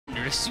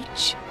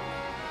Research.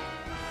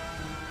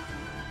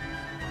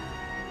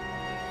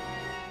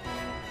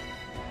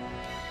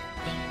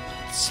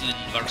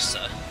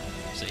 Slinversa.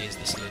 So here's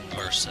the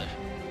Slinversa.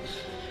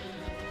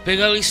 Big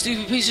ugly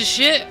stupid piece of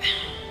shit.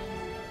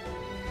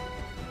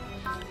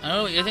 I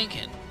know what you're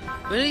thinking.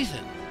 But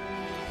Ethan,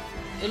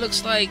 it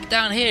looks like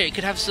down here it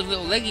could have some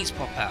little leggies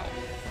pop out.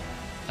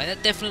 Like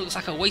that definitely looks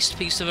like a waist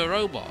piece of a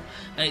robot.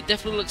 And it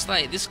definitely looks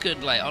like this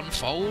could like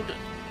unfold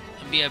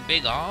and be a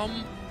big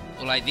arm.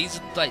 Or like these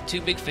are like two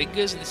big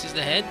fingers and this is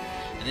the head.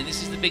 And then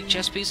this is the big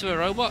chest piece of a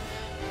robot.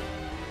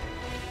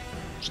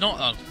 It's not,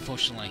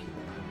 unfortunately.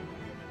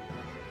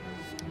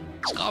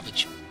 It's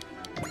garbage.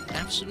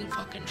 Absolute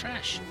fucking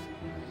trash.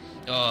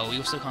 Oh, we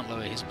also can't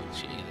lower his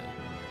bullshit either.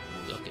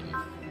 Look him.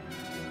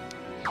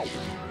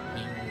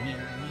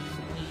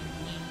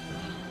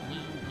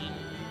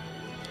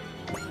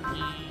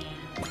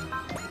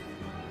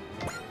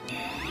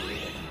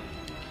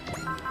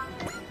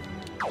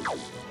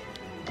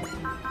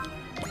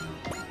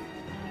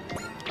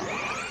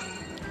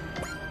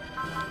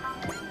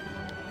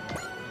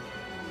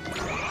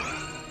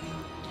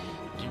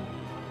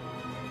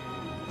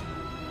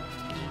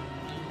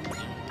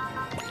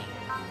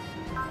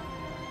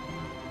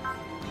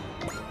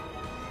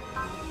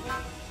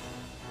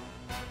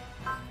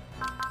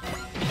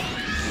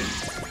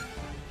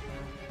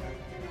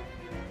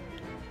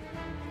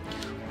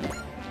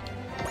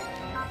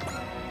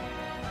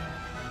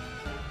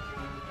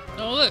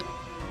 Oh look,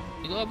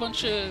 you got a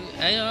bunch of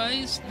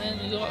AIs, and then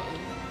you got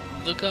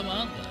the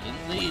commander in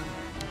the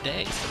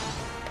deck.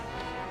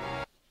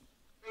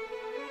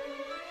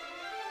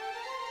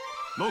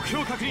 目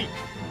標確認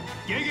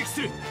迎撃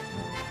する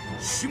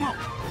島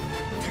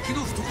敵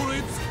の懐へ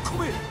突っ込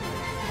め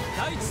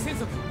第一戦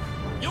速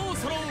要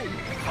揃う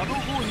波動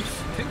砲撃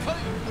展開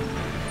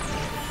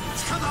撃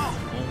ち方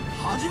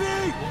始め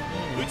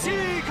撃ち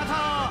方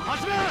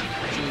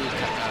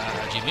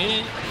始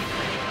め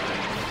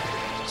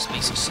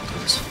Space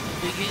sequence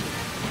begin.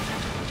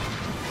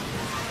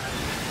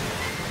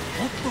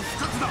 もっと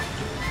深くだ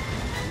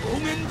表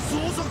現増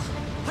速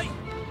はい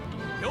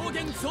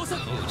表現増速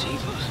Oh,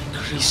 Diva.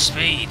 Increase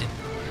speed.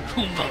 Oh,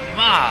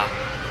 mama.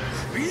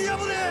 食い破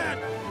れ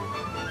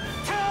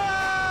たー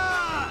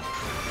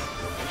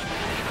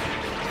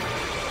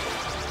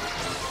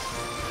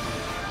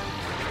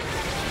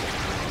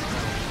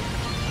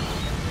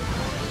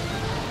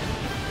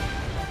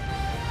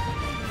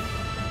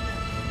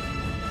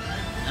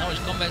How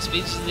much combat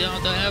speed does the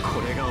arm have? All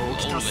of it,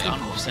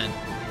 100%.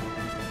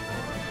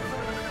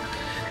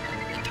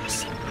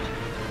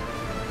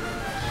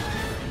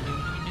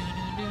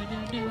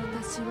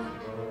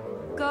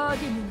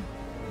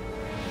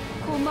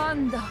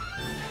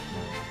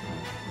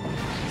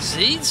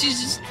 See,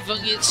 she's just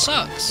fucking, it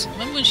sucks.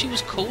 Remember when she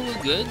was cool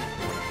and good?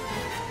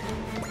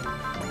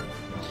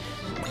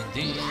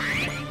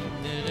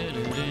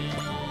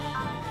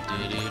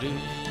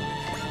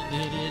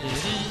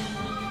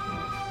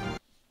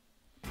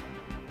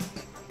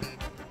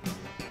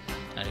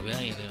 Anyway,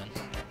 how you doing?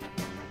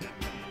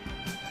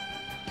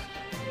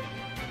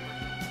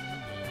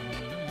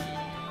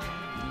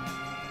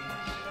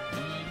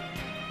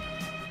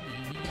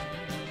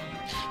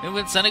 Remember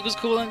when Sonic was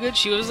cool and good?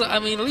 She was, I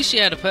mean, at least she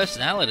had a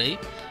personality.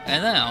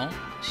 And now,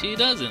 she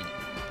doesn't.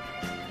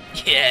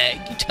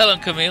 Yeah, you tell him,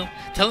 Camille.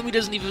 Tell him he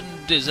doesn't even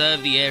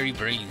deserve the air he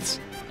breathes.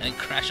 And then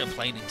crash a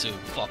plane into him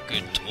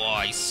fucking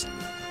twice.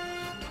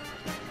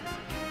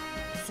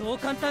 そう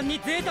簡単に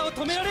ゼータを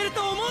止められる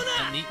と思う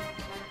な。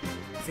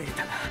ゼー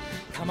タが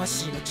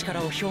魂の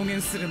力を表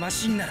現するマ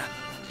シンなら、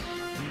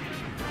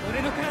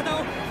俺の体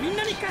をみん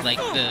なに貸す。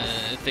 Like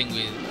the thing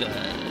with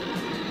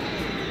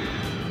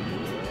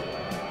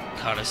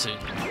Karasu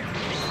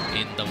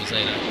in Double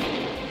Zeta,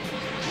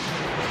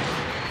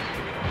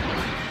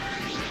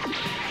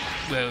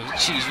 where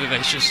she's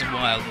vivacious and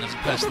wild and has a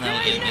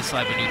personality, and it's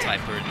like a new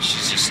type her, and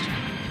she's just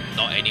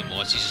not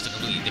anymore. She's just a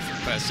completely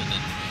different person,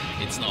 and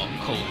it's not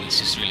cool. It's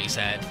just really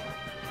sad.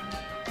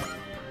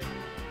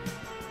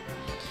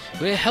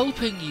 We're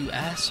helping you,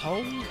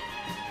 asshole.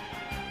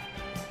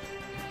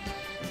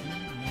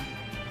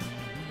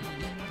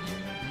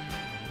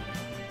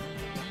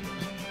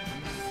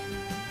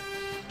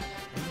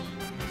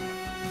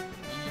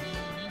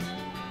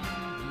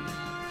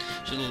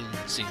 Should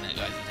have seen that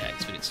guy's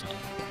attacks, but it's fine.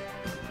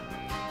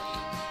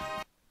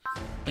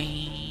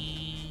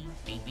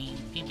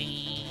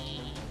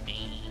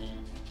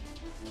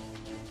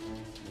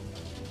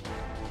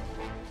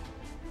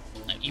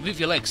 You move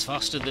your legs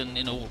faster than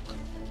in a walk.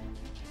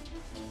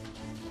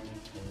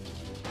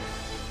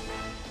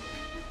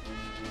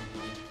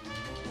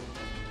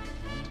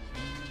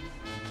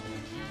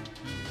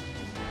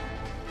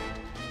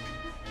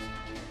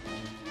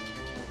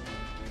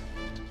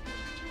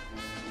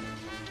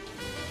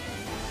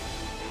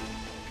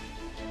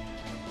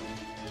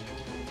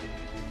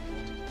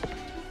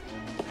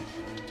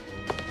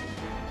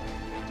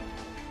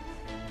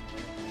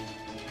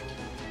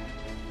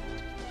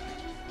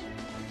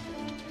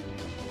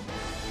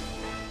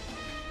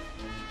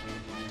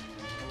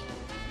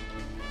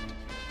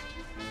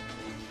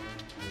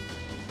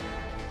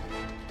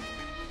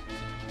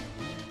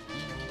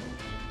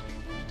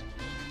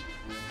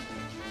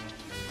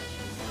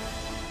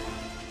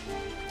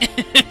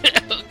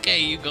 Okay,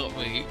 you got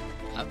me.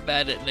 I'm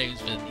bad at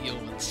names, but your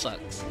one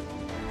sucks.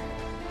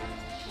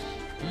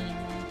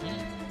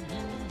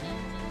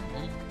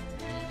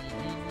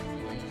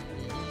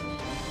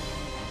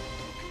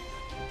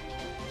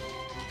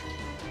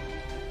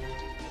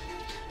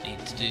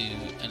 Need to do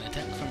an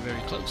attack from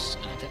very close,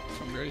 an attack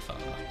from very far.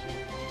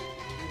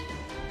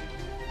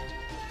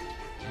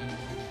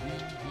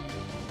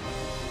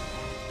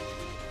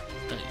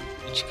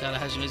 Uchikara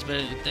Hajime is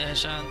better than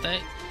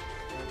Dehashante?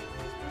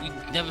 You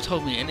never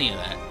told me any of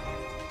that.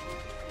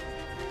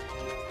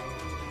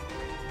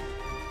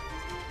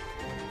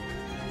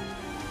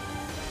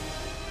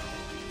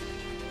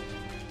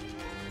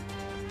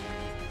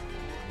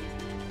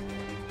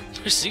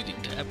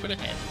 Proceeding to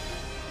apprehend.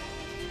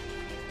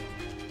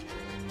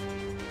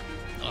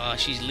 Oh,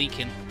 she's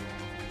leaking.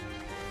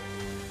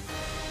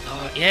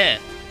 Oh, yeah.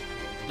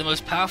 The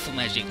most powerful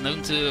magic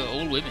known to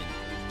all women.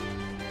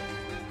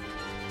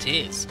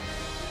 Tears.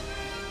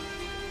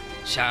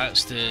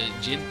 Shoutouts to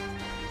Jin.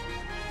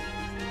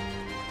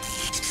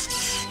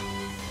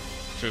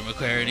 From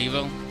Aquarian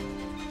Evo.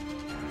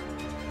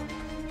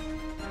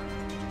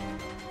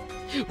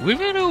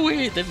 Women are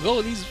weird. They've got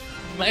all these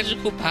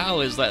magical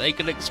powers, like they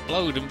can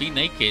explode and be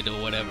naked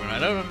or whatever. I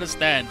don't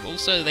understand.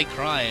 Also, they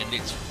cry and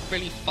it's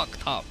really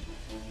fucked up.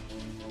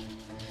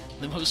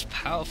 The most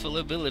powerful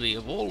ability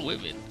of all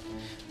women.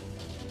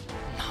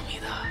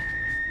 Namida.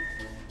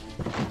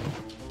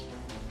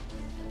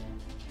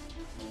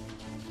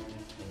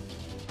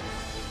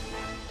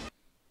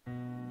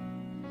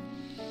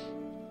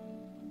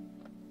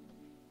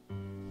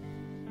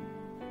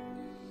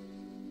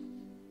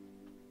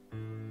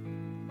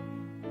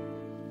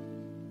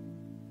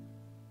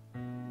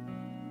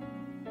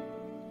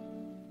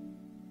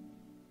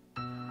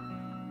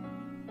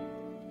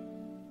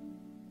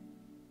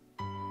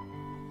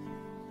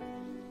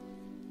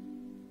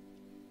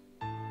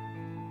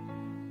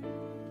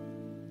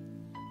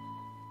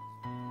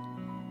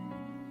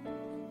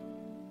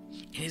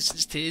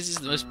 Tears is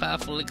the most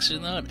powerful elixir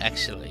in the world.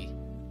 Actually,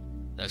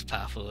 the most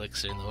powerful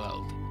elixir in the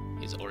world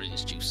is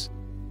orange juice.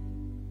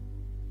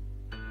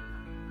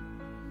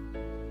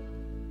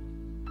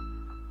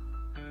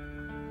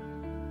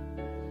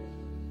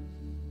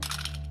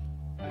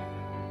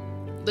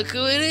 Look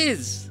who it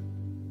is!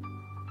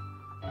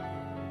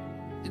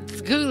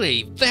 It's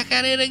Ghoulie, back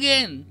at it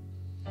again!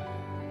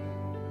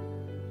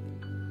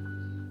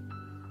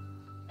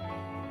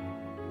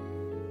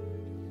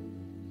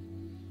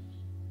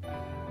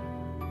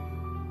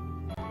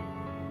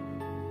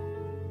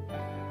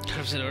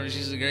 Orange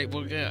is a great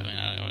book. Yeah, I mean,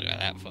 I don't go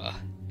that far.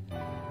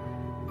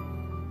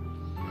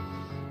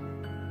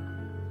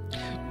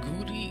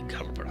 Goody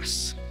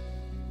Calibras.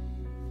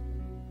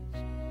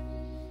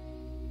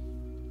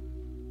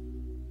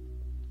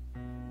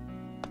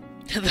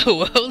 The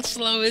world's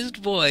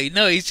slowest boy.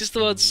 No, he's just the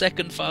world's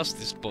second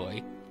fastest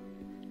boy.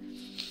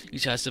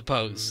 Which I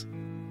suppose.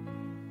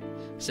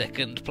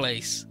 Second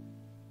place.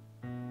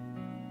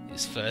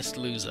 His first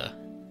loser.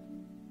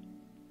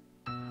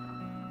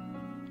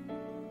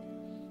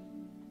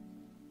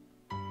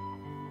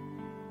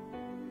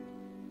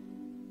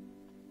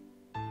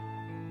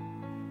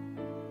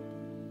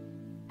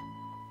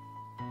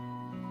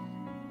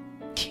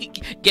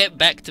 Get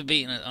back to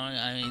beating us.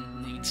 I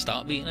mean,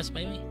 start beating us,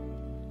 maybe?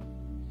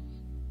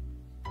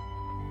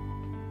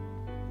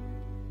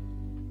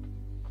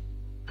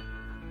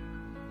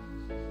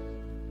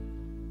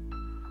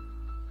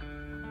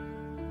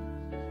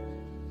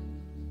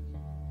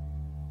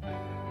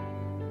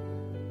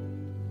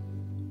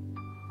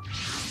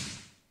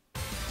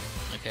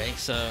 Okay,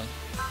 so...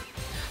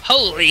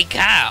 Holy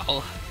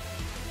cow!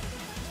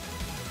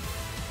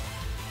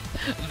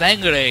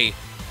 Vangre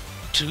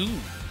 2.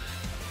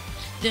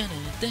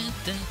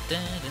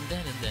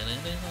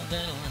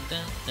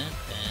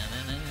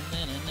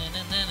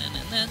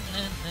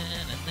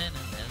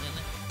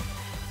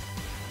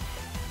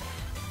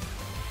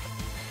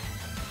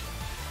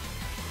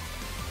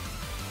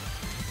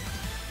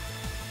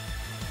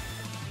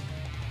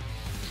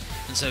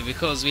 And so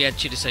because we had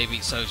Chidasei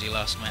beat Soji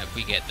last map,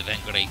 we get the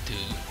Vangre 2.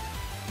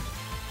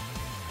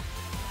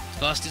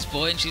 Fastest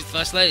boy, and she's the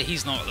fast lady.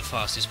 He's not the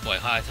fastest boy.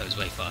 Hayato's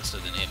way faster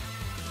than him.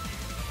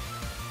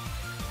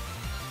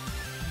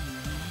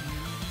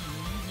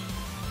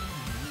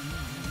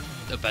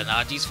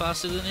 Banaji's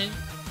faster than him.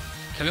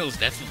 Camille's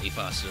definitely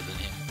faster than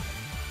him.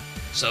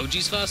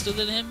 Soji's faster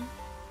than him.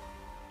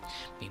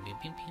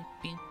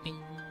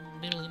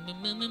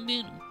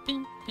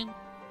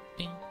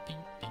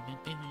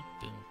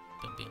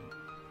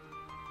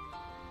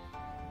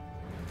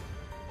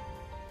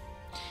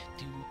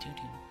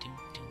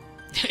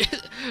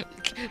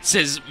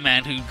 Says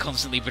man who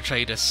constantly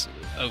betrayed us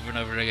over and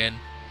over again.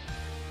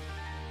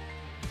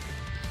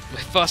 We're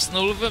faster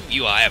than all of them?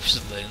 You are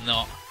absolutely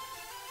not.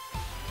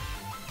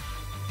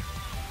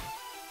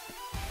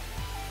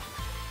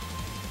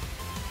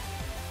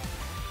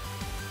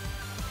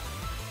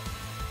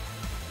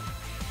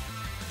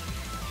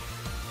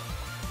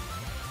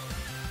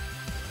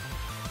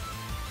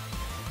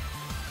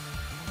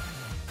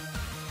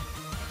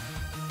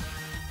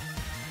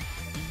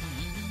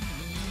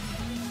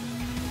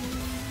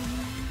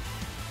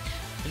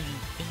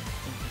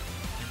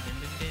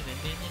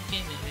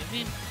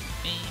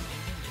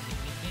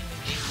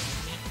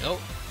 Oh.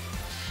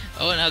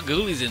 Oh, now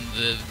Ghoulies in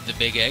the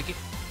big egg.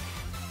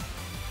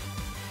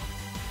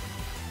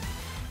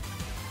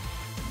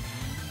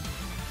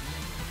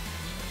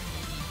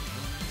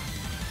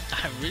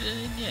 I really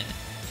didn't yet.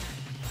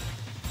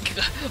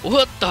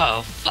 What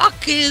the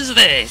fuck is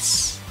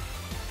this?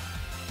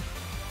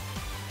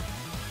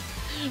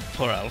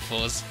 Poor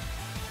Alphors.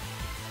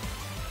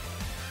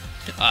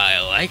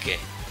 I like it.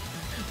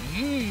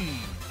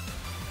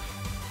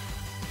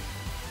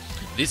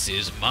 This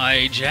is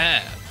my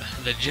jam.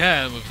 The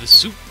jam of the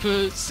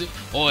super...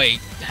 Oi,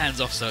 hands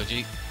off,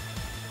 Soji.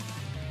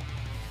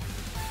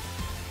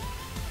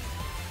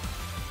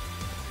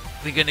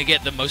 We're gonna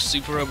get the most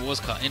Super Robot Wars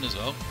cut in as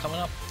well, coming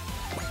up.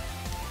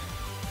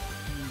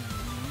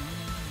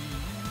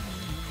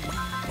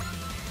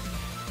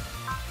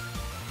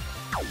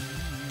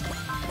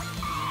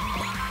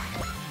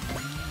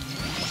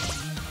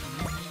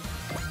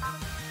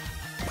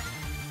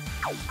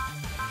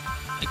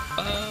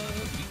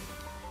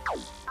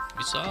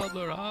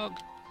 Misabarag.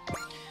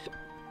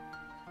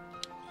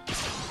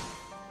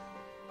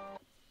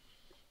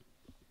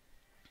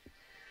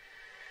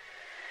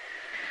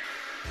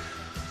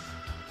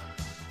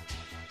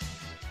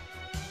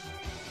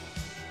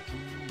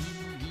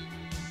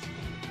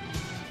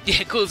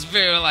 Yeah, cool. It's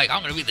very like,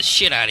 I'm gonna beat the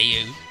shit out of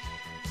you.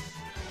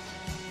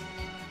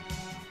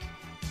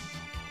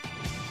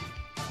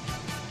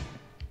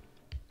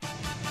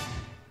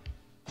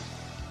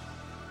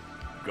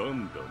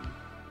 Gundam.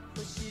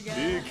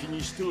 兵器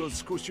にしては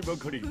少しば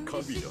かりカ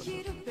ビだな。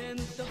全砲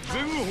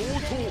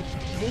と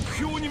目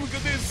標に向け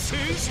て戦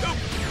車。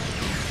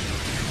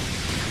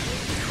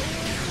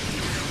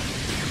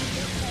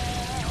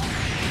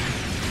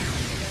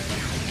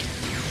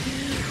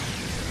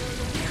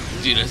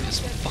Dude, this gets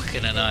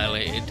fucking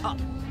annihilated.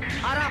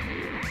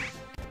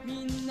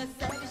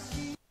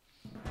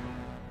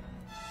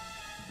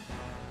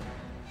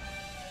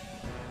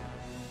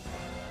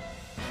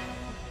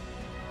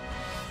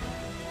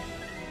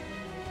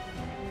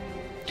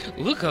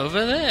 Look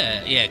over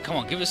there. Yeah, come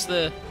on, give us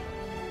the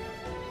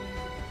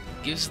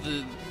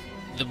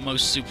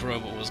most Super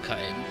Robot Wars cut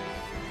in.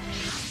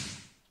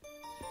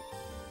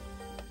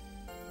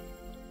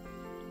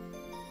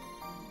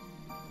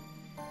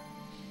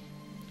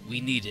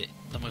 We need it.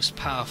 The most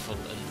powerful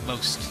and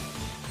most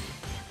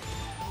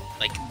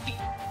like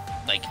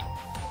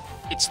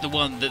it's the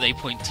one that they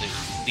point to,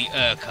 the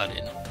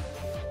cut-in.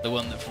 The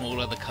one that from all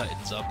other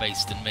cut-ins are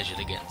based and measured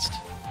against.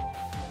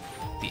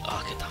 The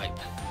archetype.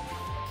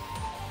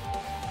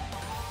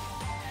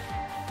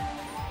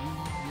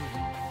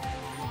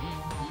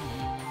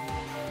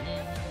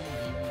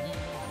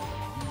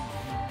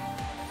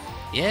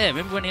 Yeah,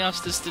 remember when he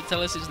asked us to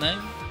tell us his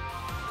name?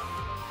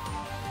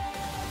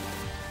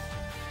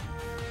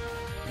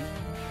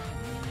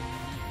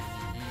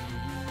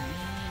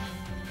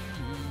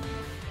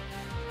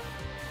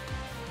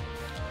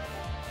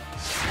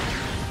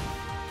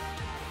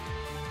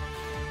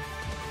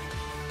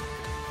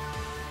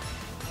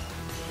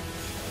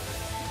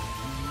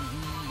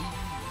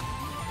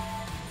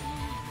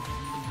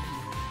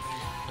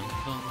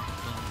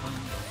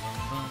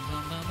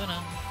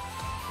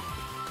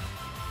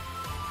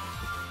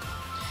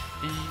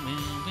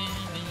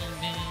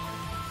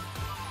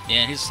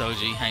 Yeah, here's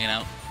Soji hanging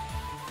out.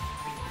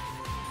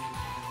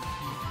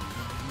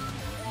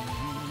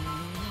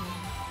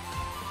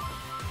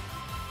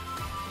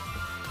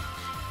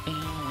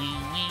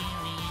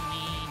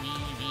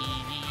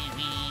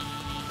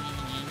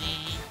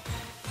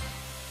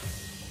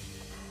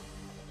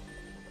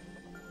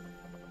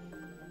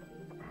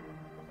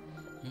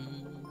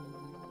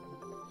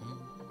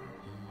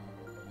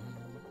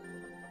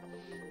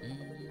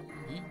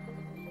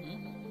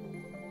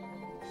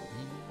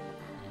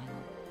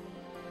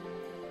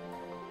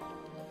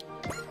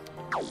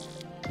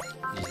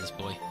 Who's this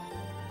boy?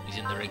 He's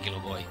in the regular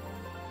boy.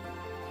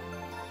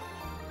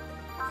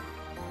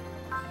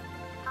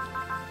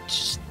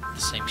 Just the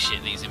same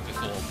shit that he's in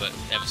before, but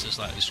ever so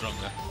slightly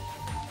stronger.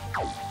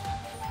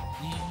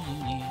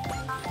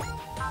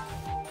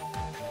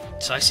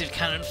 Decisive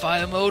cannon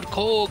fire mode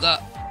Koga!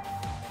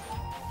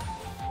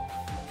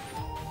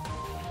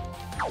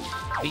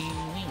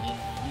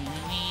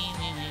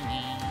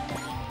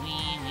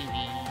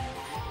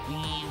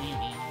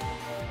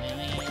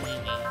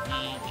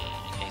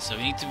 So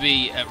we need to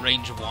be at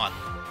range 1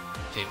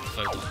 for him to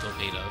photon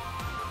torpedo.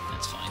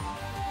 That's fine.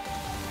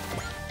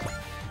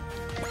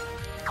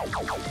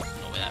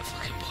 Not with that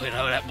fucking boy,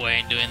 no, that boy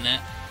ain't doing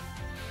that.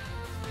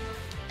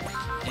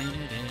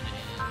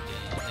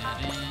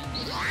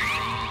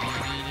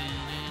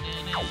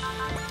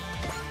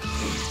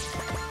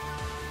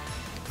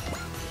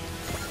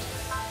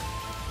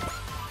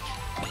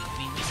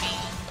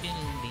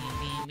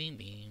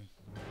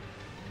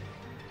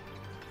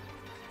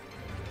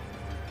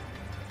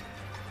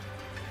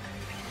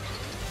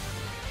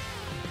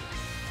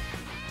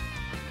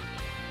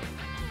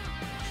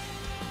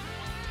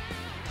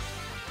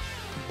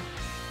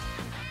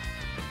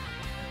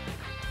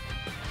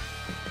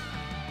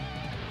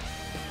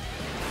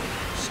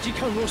 揮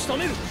官を仕留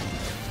める。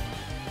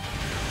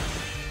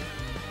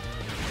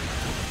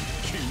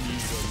気に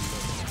入らん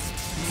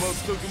な。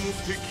全くもっ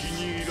て気に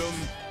入らん。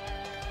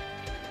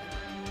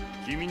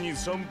君に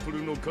サンプ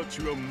ルの価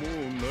値はもうな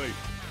い。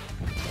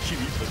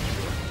君たち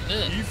は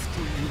イフと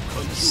いう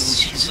感情を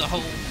知る。 It's a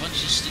whole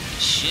bunch of stupid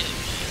shit.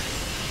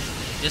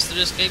 Guess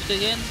they escaped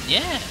again?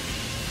 Yeah!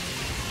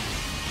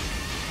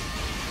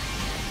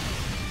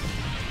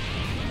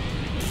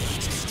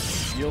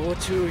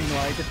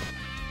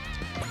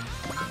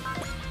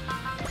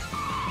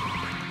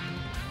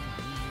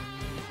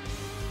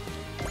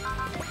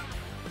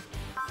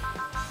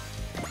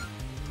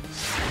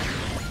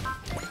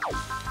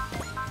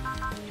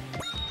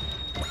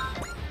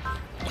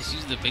 Let's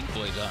use the big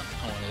boy gun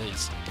on one of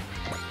these.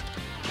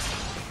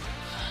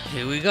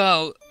 Here we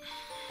go!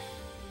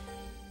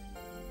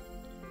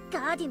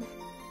 ガーディム、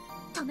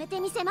止めて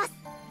みせます。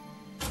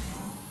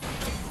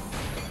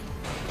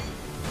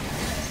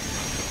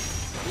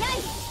な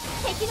い、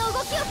敵の動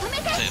きを止め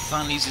て。 So it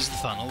finally uses the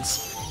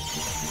funnels.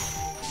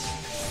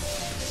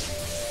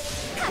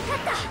 かかっ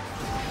た、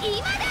今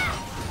だ。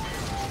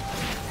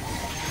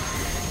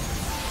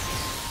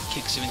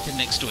 Kicks him into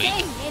next week. 全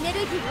エネル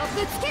ギーを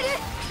ぶつける。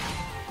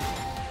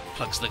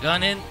 Plugs the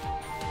gun in.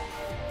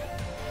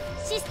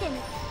 システム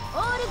オ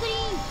ールグリーン。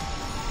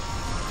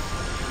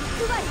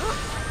行くわよ、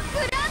グ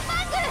ランマ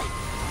ング。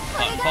こ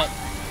れが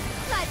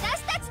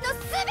私たちの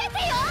すべて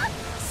よ。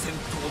戦闘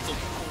続行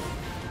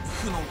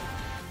不能。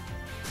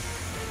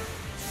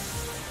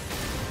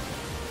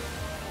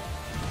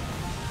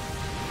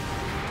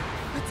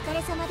お疲れ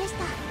様でした、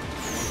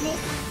姉さ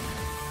ん。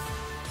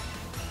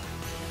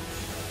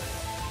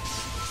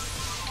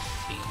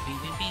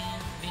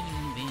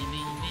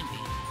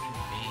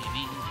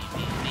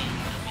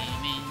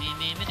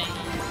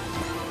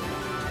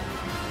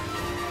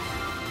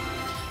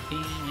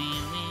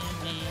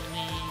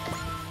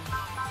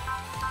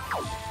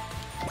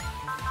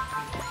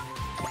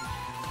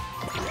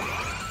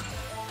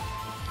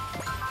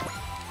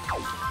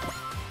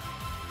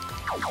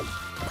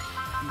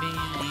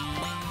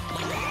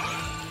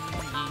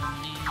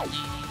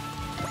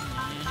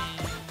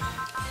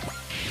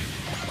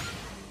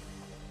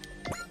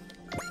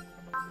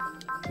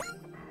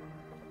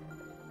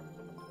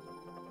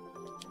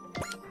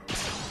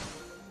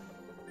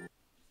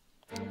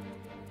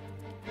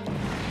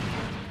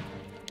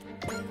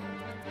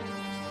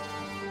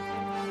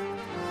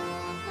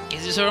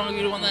 Is this our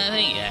only one there, I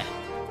think? Yeah.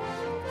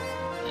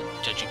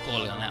 Judge you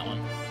poorly on that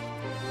one.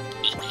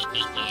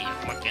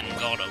 Fucking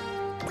got him.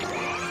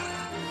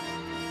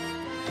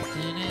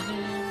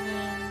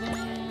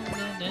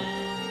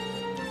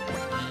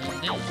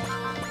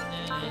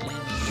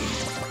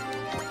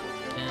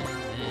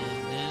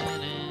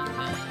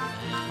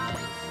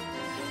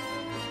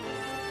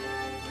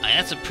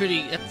 That's a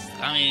pretty.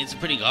 I mean, it's a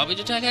pretty garbage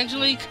attack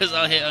actually, because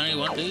I hit only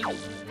one dude.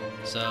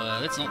 So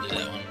let's not do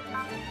that one.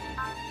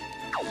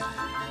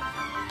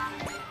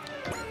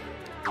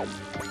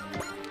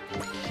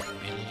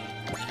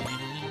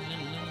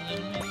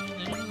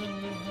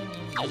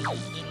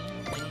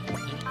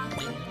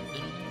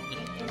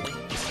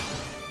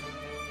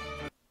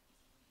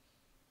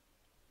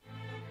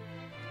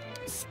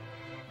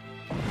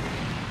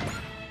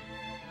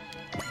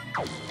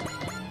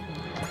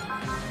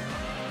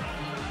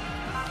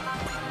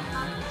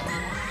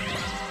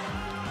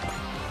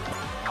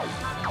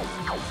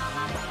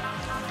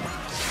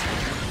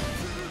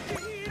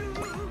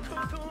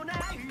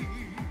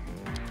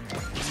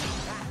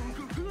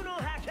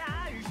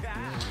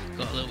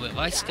 Got a little bit of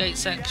ice skate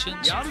section,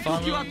 some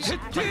funnels,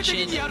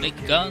 punching,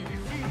 big gun,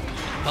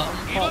 pop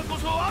and pop.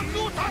 What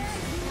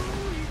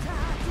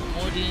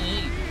more do you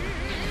need?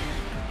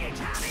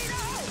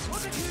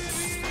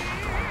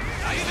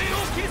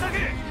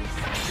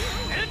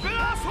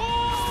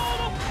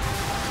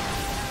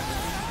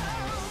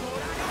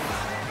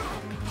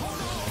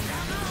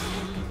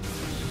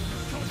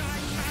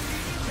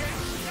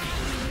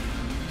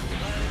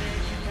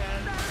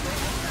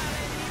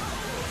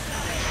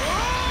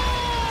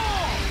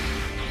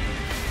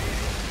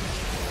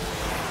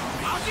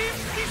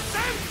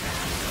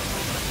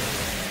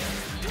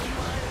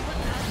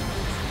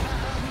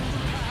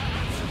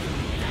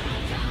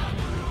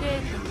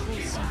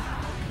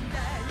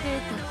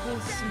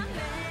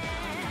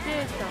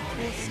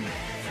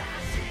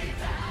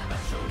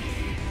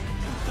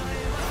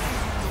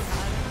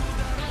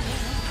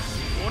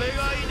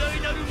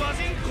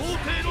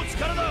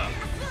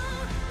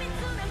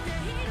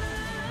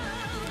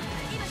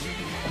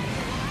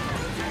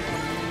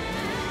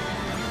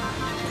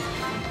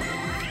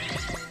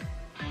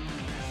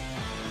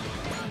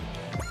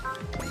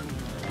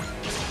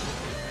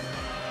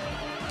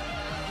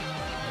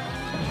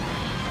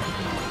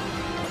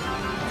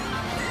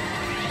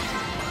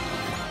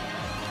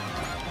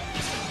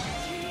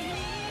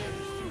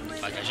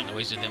 Like, I shouldn't have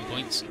wasted them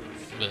points,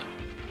 but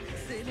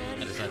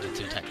I decided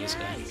to attack this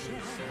guy.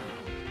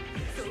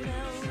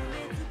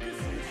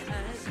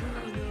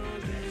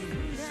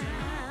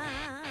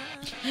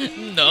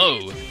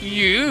 No,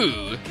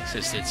 you,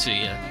 says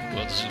Tetsuya,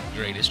 world's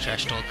greatest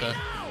trash talker.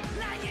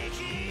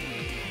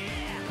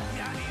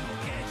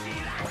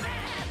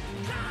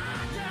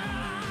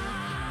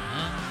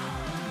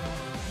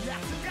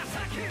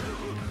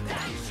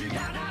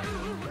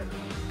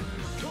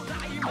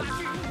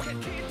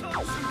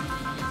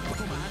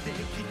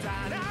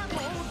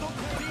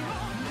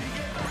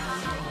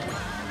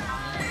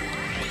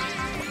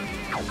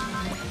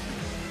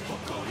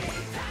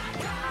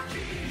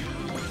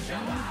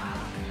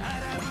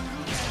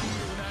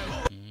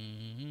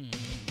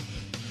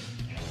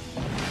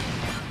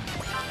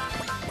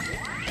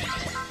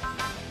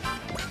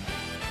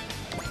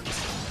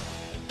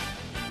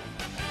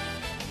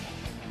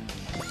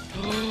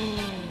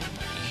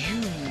 You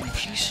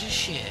piece of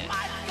shit.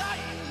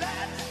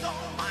 Let's go,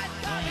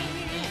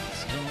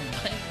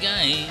 my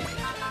guy.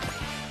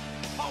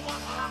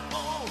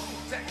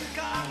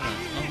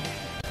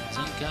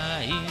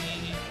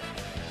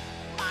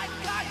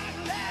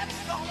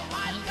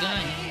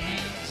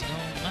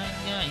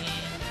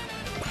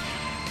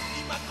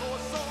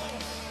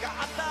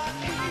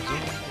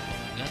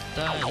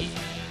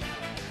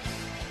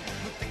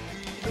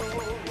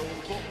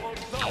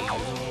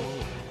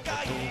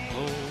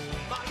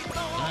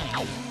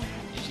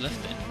 He's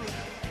left it.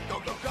 The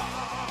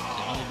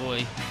other boy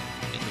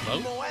in the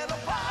boat.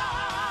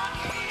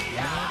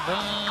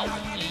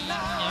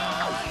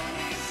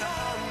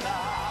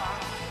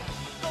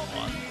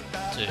 1,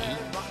 2.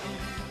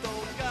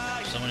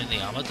 Someone in the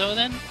Yamato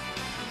then?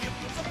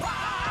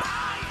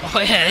 Oh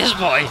yeah, this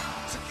boy!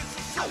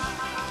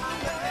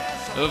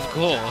 Of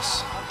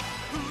course.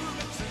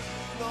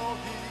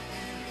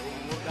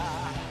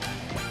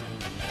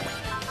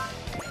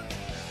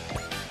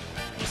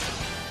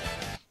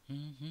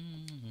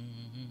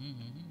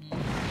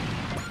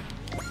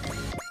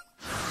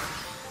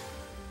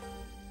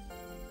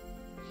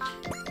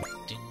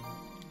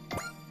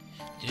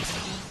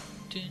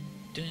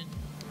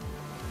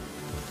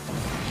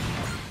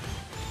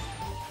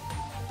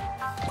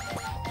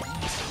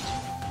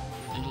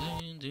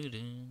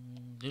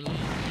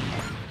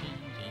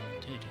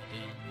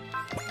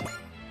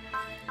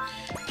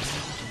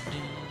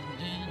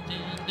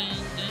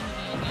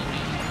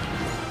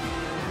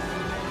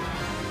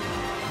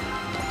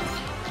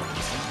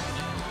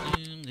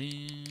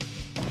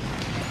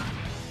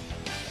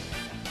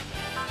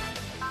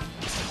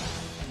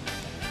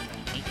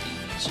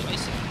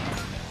 Spicy.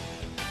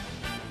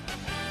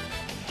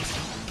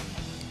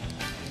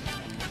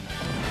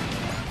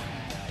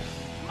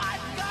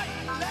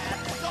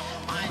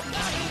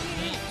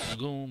 Let's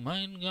go,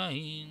 mein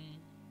Gein.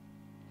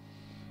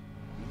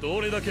 ど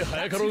れだけ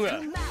早かろうが、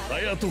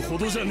隼人ほ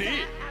どじゃね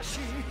え。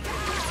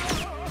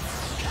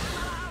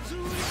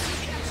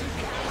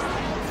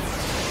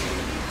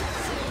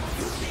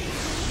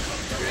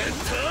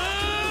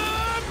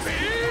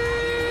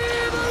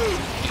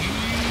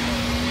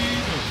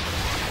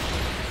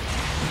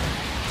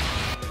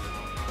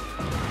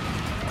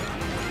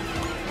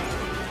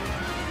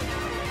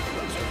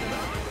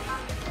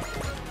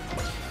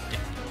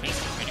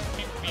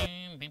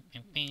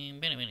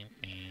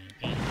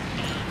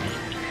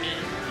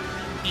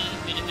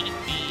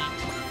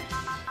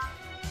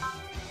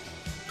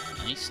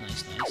Nice,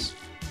 nice, nice.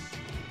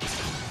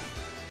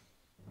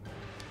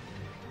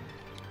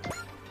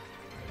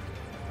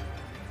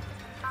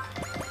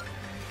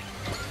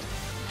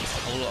 A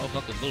whole lot of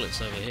fucking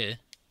bullets over here.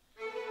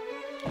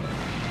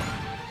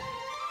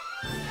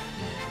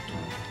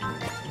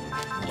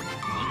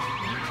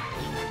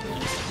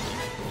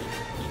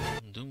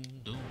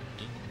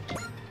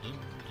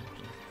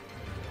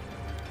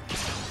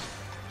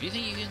 Do you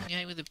think you can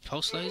get with the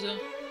pulse laser?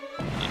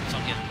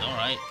 Fucking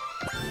alright.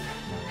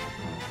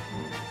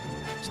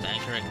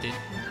 Stand corrected.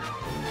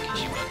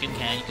 Because you fucking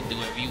can, you can do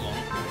whatever you want.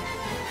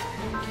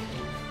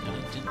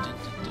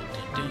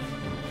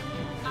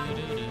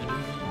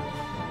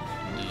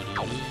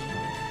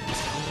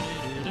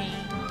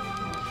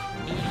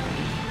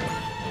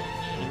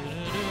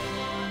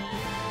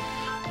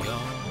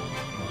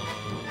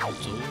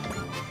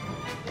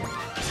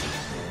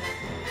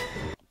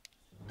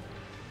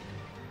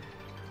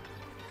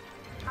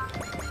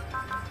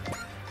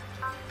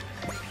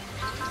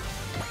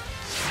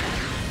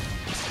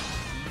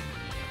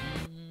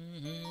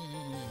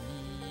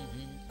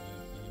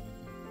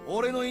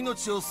俺の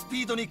命をス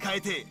ピードに変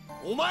えて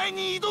お前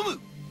に挑む。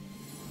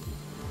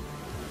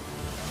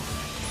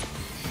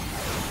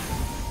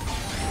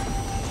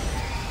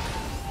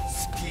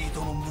スピー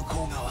ドの向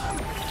こう側。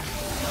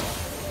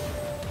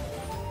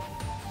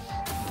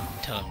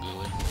Tell him, go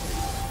away.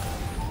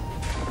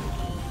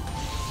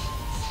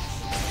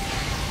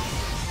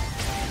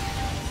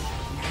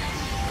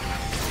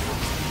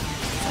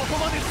 そこ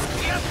まで付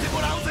き合って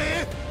もらう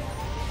ぜ。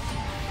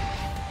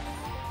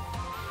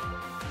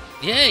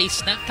 Yeah, he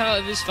snapped out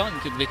of his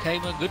funk and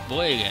became a good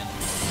boy again.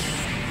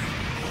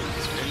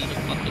 It's ready to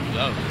fucking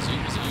go.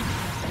 Zoom, zoom.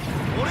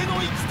 俺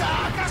の生き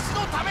た証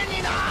のため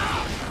にな。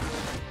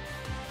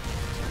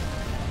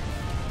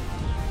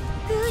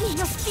グーリー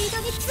のスピード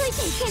につい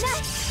ていけな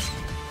い。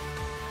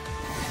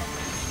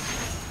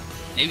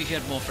 Maybe if you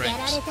had more frames. や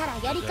られたら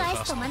やり返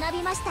すと学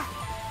びました。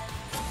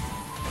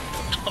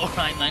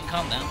Alright, man,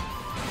 calm down.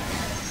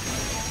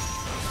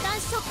 スタン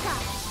ショッカー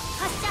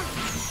発射。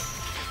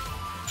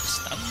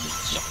 Stun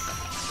shocker.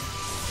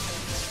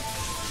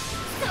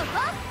 そこ。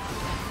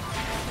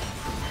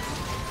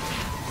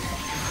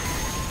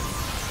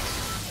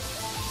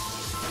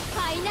フ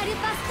ァイナル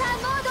バスター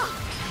モード。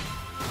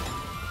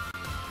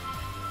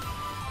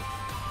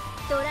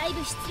ドライ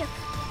ブ出力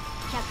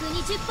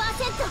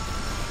 120%。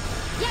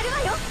 やるわ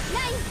よ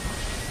ライン。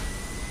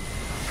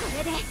こ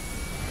れで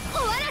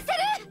終わらせる。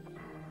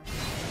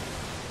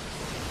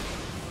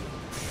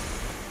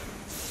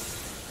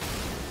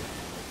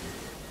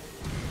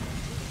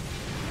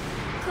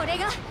これ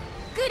がグ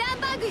ラ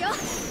ンバーグよ。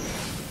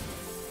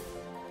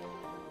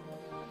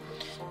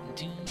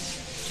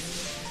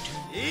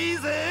いい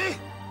ぜ、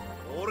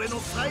俺の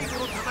最後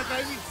の戦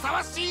いにふさ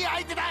わしい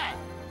相手だ。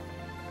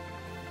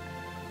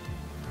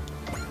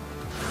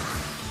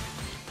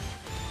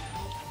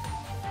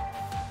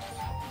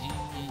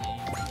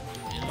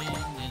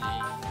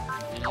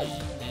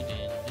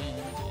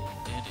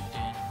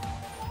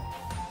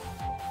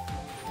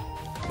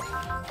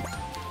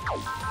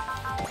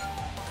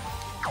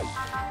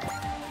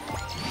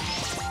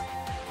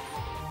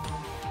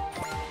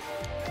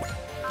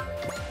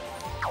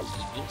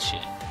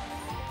Bullshit.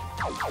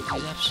 This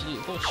is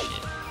absolute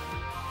horseshit.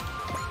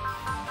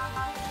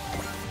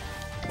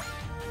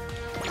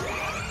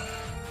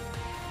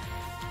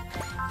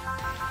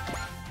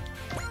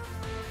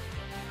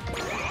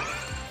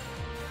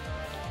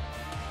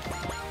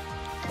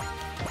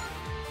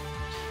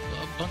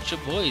 What a bunch of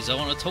boys. I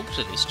want to talk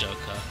to this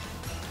Joker.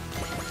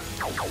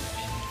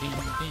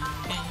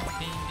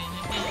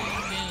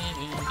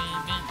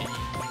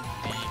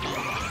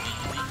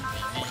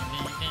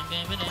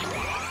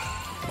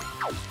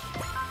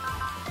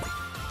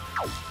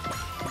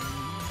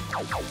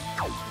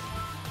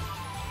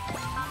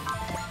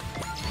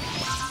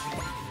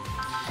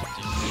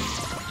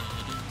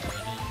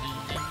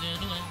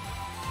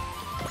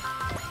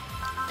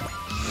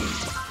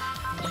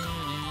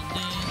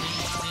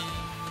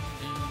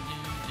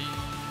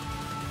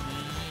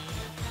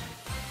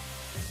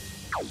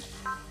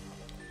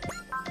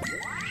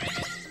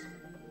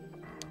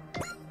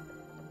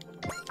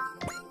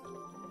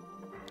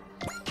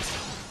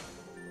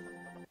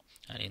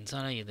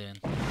 How you doing?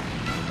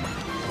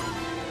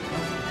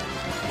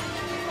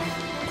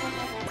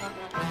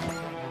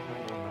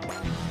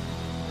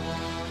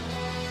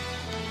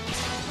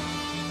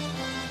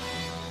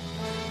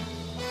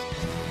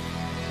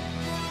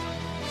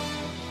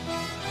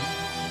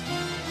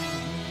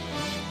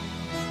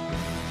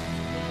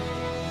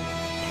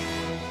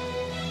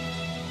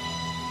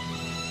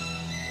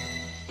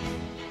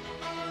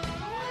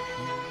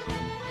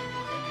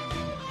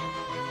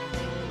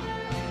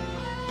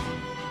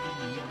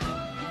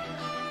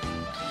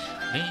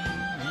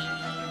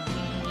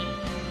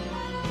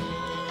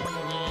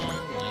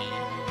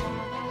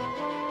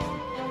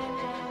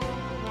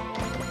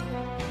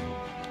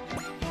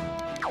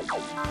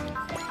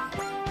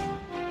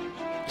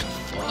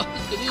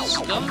 Look at this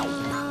stuff.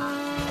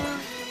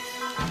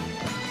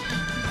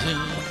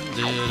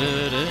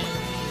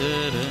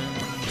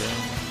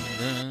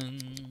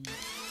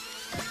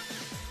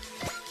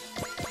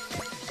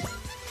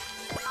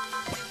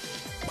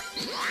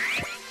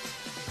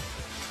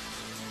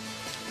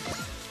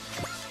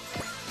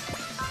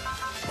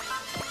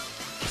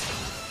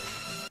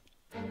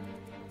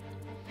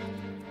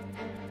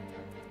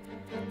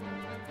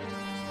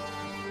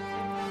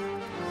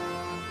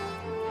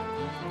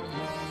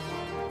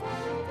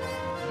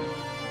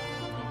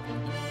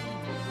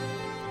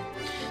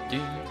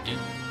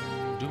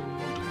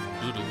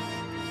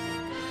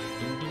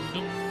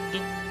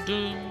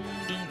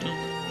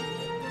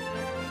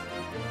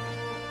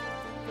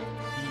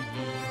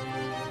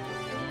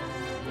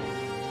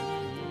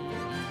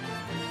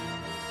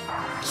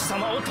貴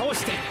様を倒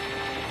して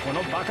こ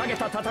の馬鹿げ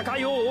た戦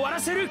いを終わら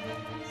せる。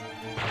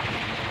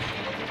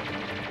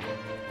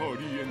あ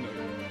りえない。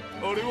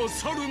あれは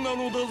猿な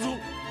のだぞ。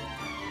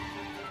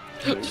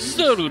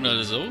猿なの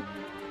だぞ。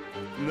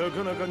な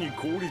かなかに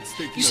効率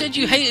的。 You said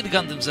you hated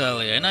Gundams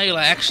earlier, and now you're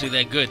like, actually,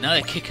 they're good. Now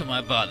they're kicking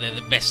my butt. They're the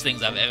best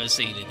things I've ever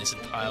seen in this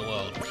entire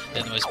world.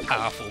 They're the most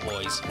powerful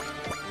boys.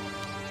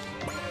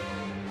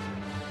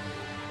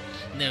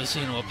 Never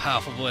seen a more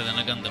powerful boy than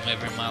a Gundam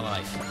ever in my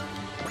life.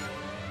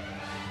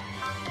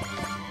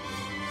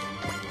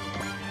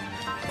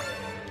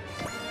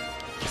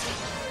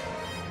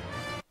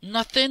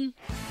 Nothing?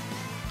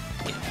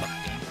 Get fucked.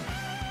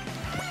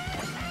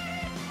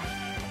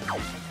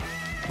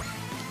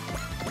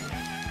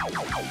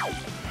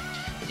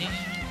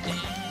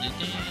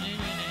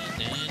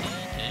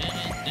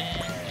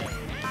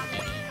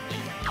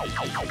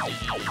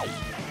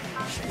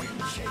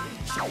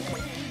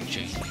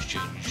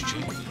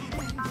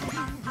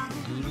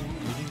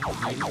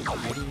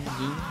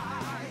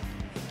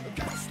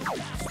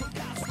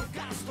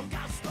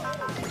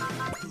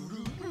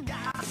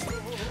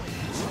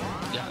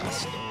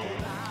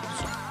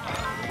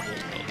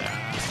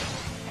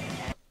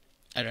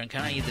 Adrian,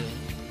 how are you doing?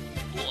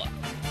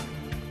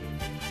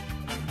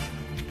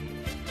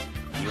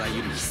 いわ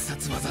ゆる必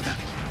殺技だ。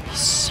必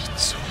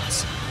殺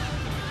技。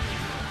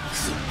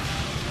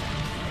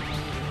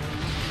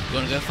You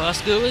wanna go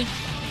fast, Gooey?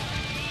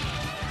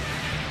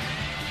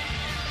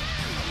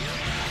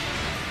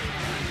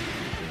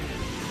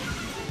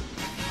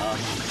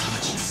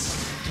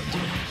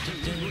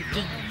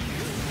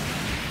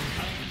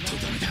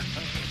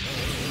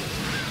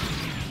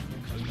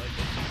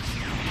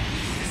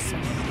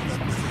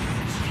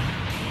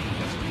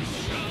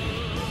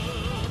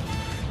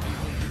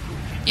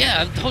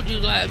 Yeah, I've told you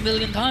like a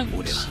million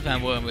times,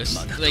 Van Wormus.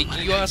 Like,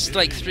 you asked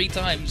like 3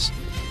 times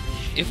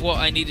if what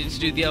I needed to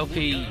do the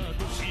LP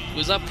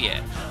was up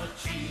yet.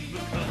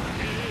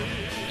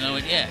 And I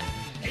went, yeah.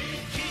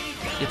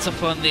 It's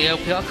up on the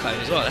LP archive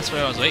as well. That's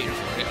where I was waiting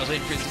for it. I was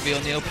waiting for it to be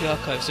on the LP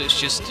archive, so it's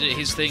just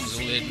his things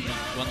all in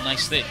one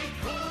nice thing.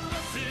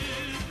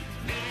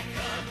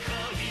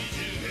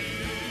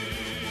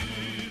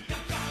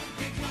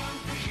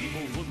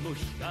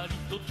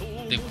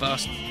 Live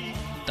fast,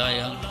 die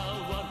young.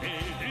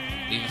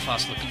 Leave a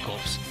fast looking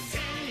corpse.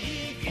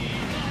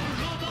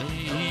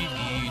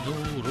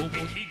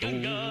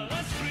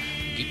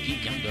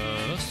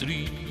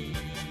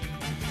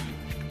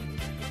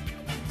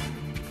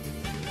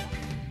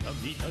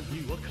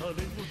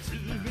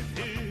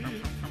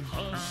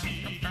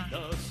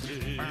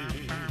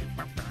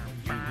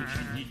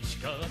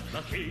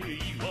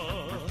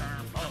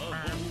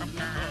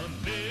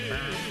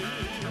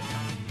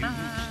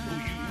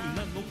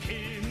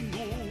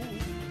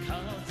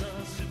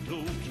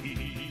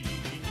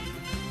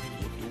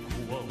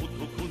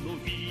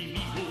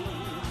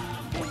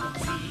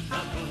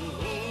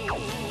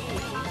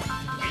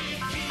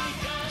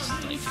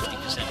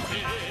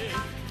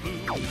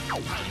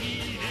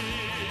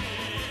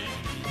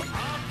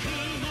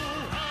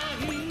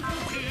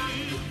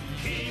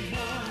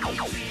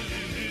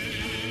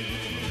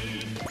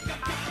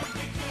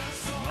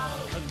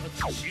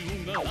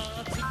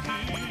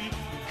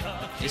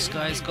 This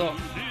guy's got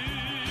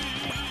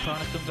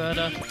Prana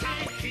Converter.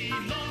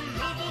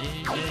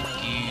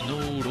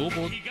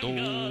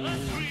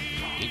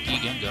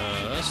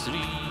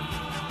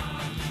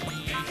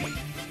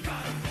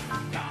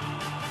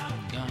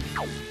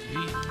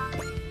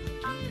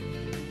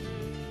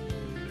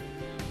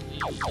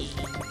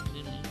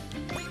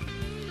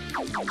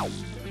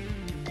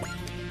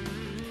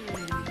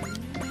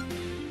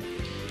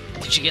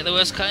 Did she get the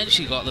worst cut in?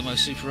 She got the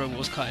most Super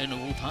Robots cut in of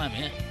all time,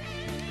 yeah?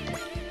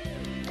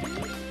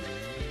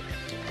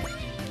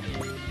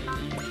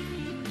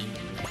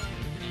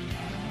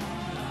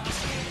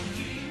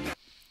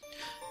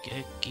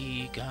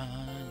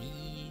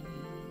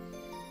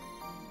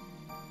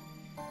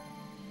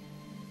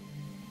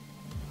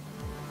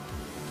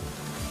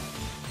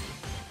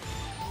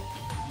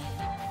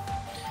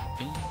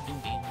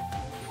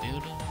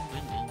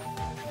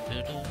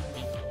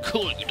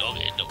 Calling a dog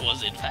in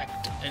was in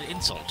fact an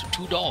insult to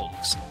 2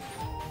 dogs.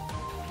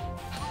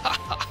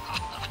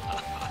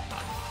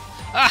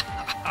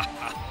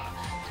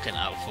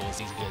 Canal Force,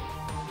 he's good.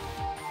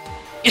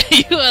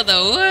 You are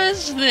the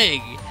worst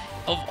thing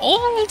of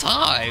all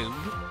time.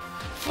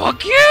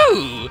 Fuck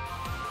you!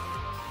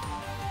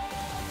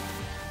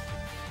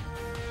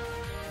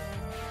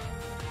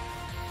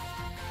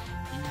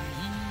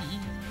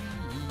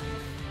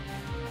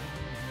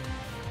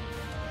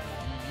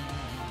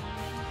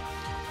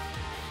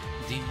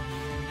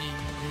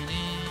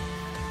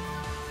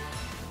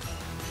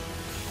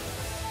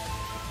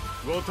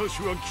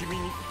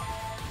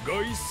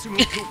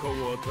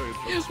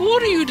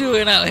 What are you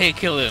doing out here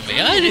killing me?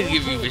 I didn't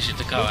give you permission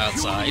to come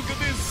outside.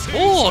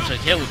 Or to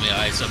kill me,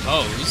 I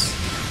suppose.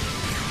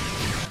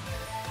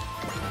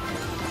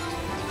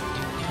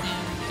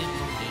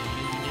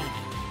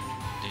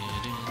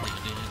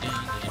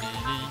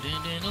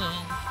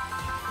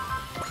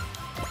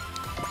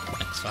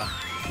 Thanks, far.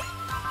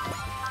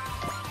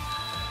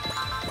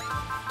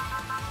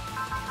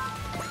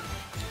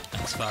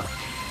 Thanks, far.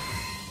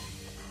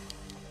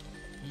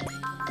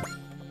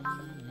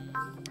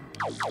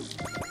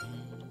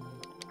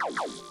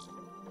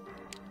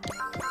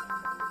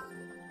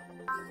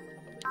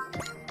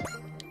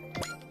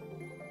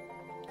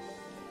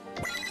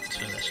 I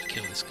suppose I should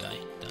kill this guy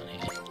down here.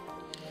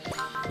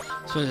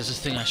 I suppose that's the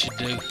thing I should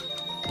do.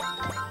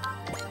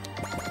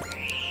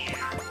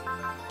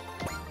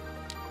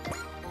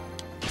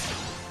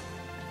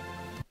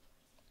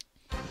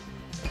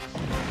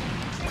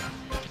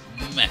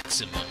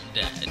 Maximum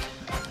Dad.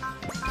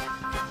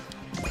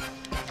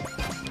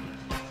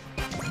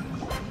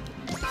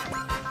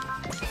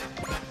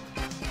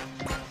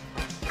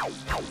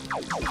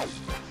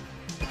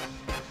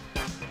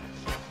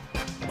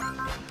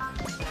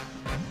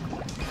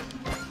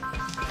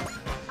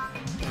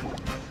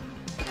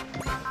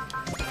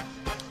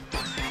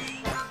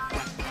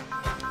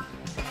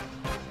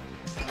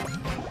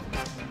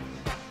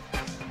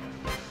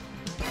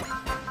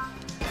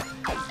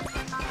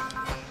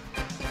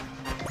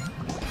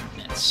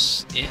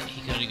 That's it.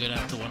 He can only go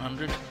down to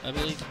 100, I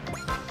believe.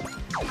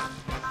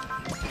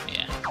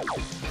 Yeah.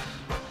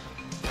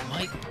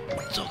 Mike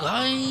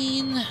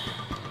Dogine.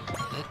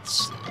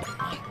 Let's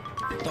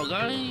Mike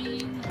guy.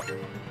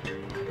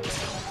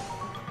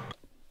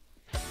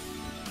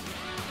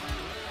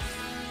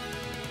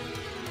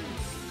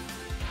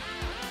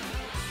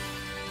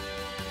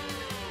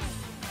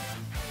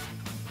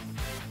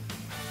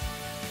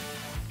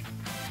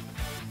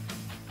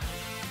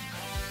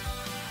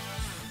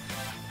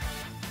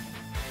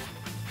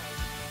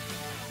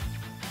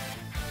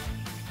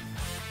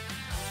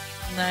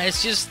 Nah,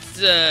 it's just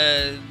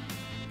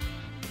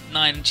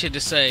Nine and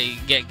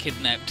Chidasei get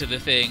kidnapped to the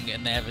thing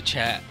and they have a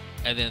chat,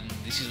 and then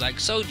she's like,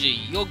 Soji,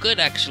 you're good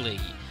actually.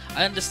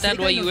 I understand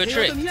why you were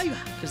tricked,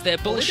 because they're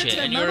bullshit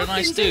and you're a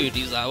nice dude.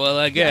 He's like, well,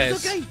 I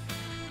guess. And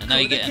now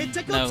he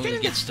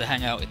gets to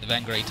hang out in the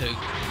Vanguard too.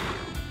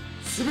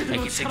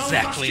 Like, it's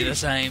exactly the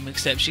same,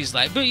 except she's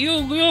like, but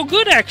you're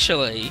good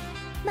actually.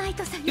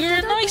 You're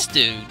a nice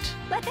dude.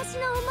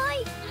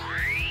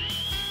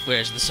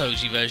 Whereas the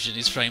Soji version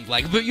is framed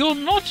like, but you're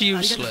not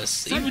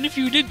useless, even if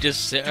you did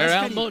just sit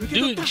around not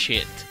doing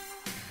shit.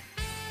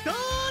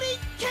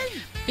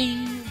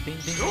 Bing, bing, bing,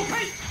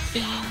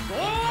 bing.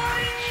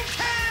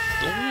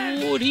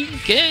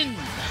 Dorinken!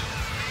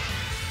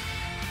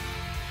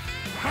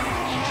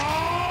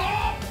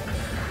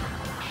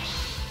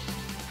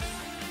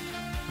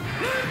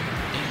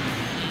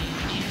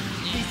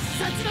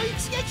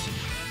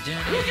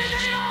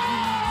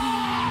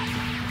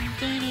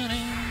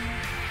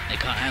 They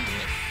can't handle it.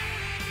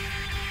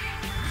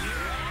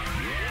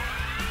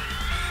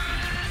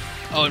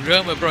 Oh, and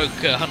Roma broke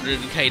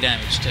 100k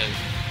damage too.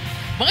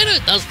 Mino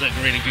does look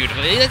really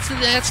beautiful.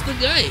 That's the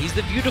guy. He's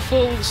the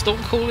beautiful,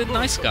 storm-calling,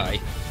 nice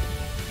guy.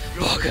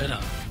 Bakana.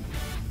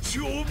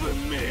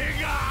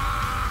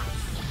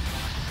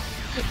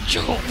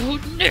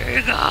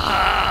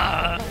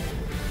 Jobunega!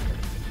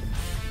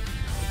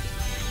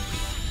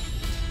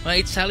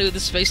 Right, Sally with the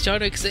space gyro,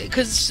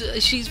 because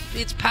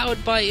it's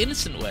powered by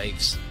innocent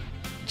waves.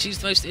 She's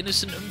the most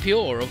innocent and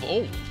pure of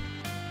all.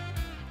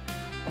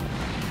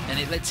 And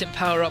it lets him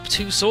power up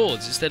 2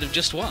 swords instead of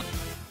just 1.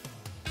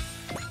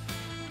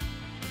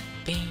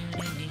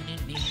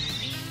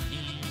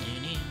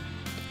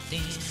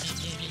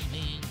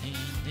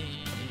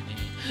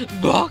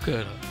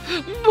 Bakara!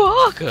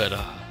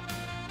 Bakara!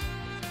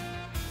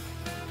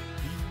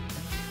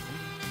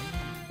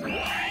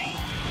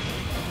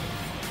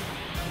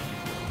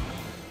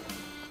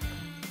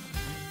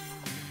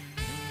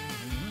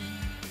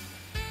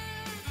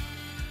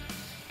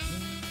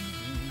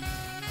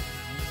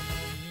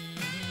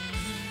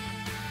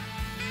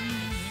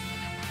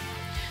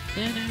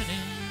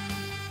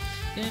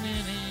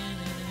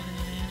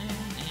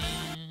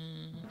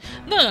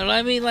 No,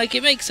 I mean, like,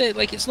 it makes it,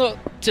 like, it's not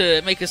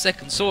to make a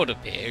second sword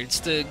appear, it's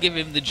to give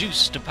him the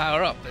juice to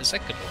power up a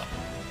second one.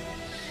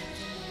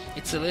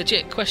 It's a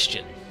legit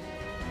question.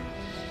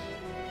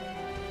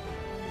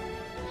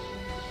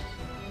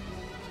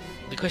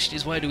 The question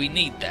is, why do we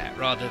need that,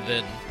 rather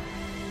than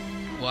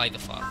why the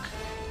fuck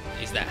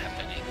is that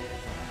happening?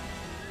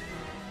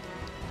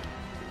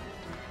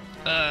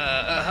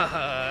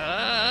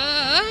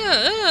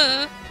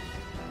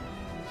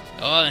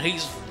 Oh, and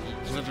he's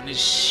living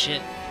his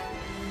shit.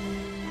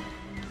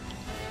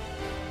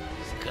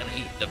 He's gonna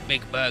eat the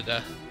big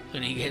burger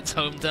when he gets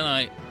home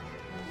tonight.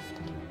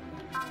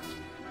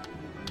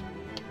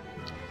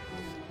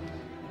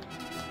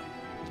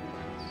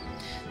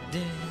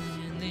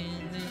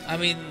 I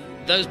mean,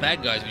 those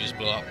bad guys we just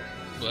blew up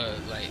were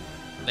like,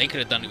 they could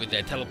have done it with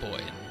their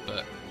teleporting,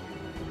 but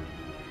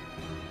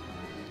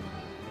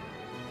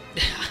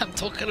I'm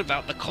talking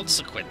about the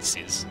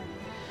consequences.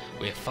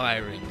 We're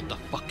firing the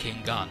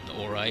fucking gun,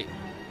 alright?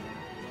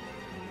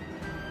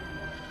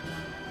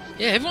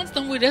 Yeah, everyone's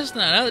done with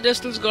Destiny. Now that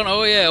Destiny's gone,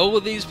 oh yeah, all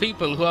of these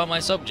people who are my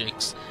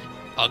subjects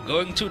are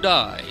going to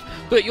die.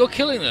 But you're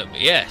killing them,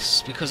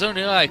 yes, because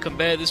only I can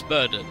bear this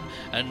burden,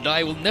 and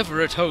I will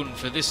never atone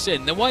for this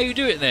sin. Then why you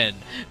do it then?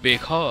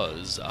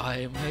 Because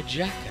I'm a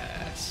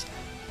jackass.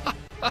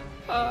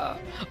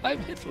 I'm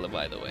Hitler,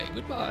 by the way.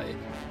 Goodbye.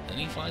 And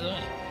he flies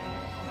away.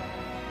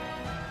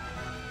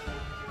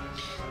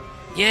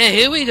 Yeah,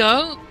 here we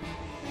go.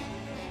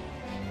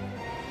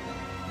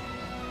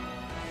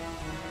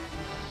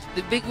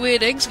 The big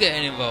weird egg's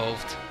getting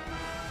involved.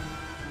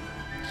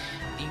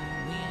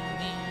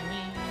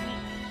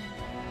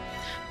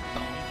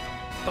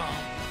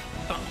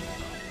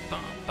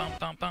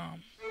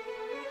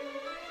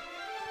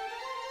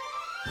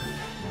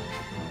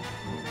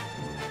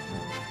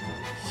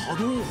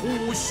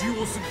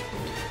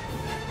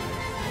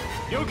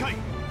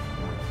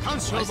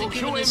 Why is it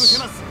giving us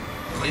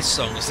this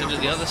song instead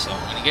of the other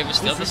song? And he gave us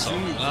the other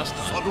song last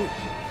time.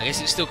 I guess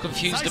he's still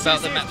confused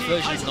about the map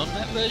version and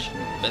non-map version?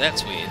 But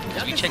that's weird,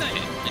 because we checked it,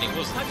 and it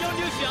wasn't.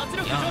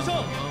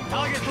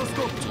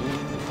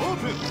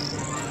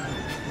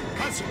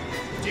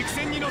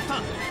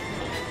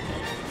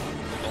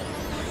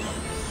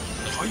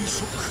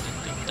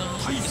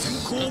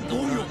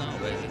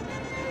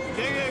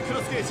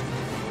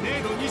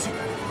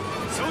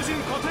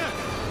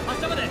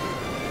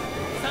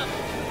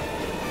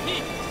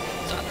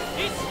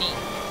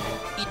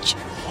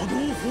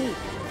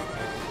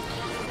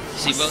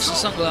 Seatbelts and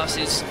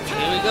sunglasses.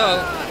 Here we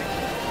go.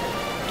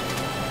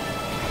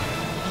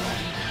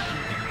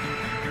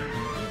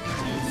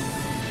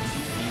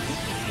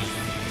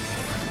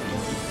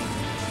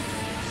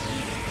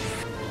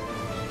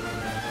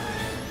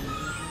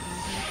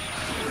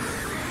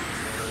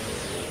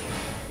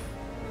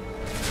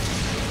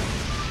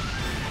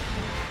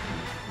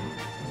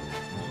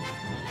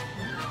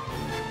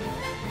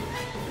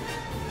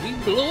 We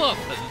blew up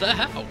the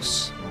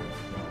house.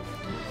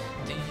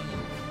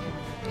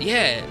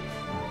 Yeah.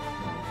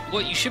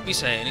 What you should be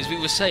saying is we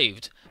were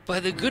saved by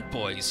the good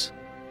boys,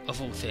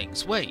 of all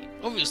things. Wait,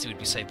 obviously we'd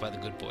be saved by the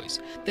good boys.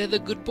 They're the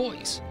good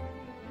boys.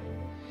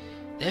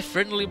 They're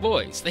friendly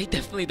boys. They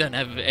definitely don't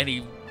have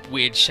any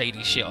weird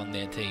shady shit on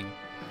their team.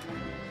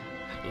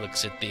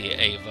 Looks at the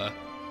Ava.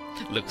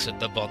 Looks at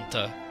the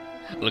Bonta.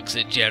 Looks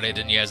at Jared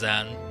and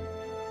Yazan.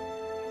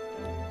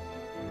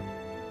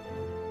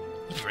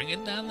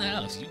 Bringing down the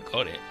house, you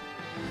got it.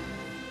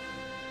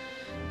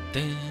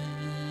 Dun,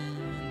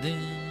 dun,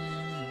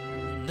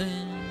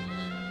 dun.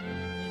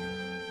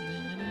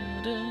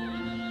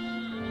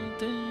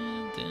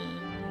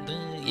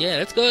 Yeah,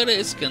 let's go to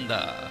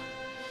Iskandar.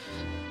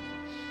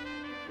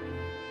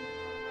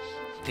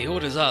 The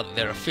orders are that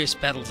there are fierce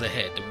battles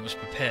ahead and we must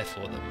prepare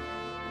for them.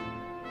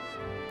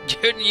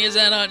 Jared and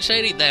Yazan aren't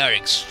shady? They are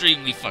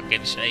extremely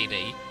fucking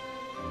shady.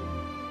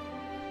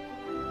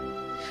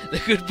 The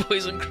good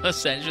boys on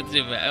Cross-Ange with the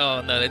team.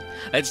 Oh no,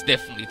 that's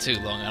definitely too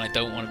long and I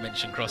don't want to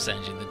mention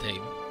Cross-Ange in the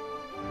team.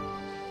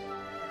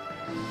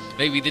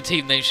 Maybe the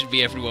team name should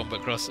be everyone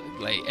but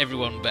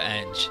everyone but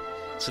Ange.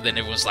 So then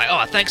everyone's like,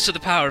 oh, thanks to the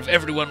power of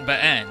everyone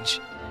but Ange,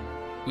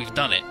 we've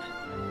done it.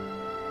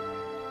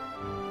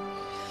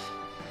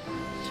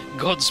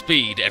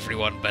 Godspeed,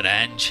 everyone but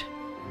Ange.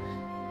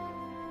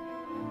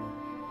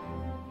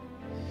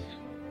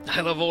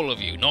 I love all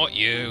of you, not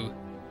you.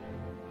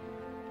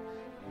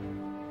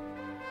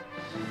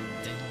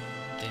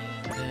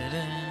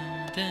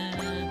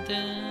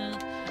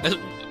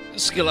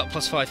 Skill up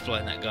 +5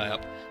 blowing that guy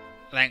up.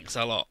 Thanks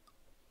a lot.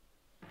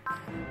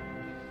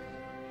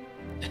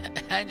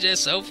 Ange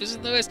herself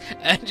isn't the best.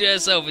 Ange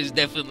herself is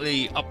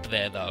definitely up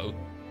there though.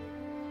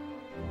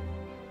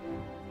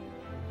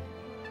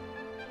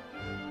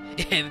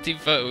 Yeah, in the team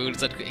photo we all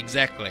decided to,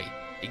 exactly.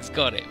 He's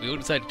got it. We all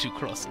decided to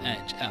cross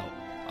Ange out.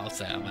 I'll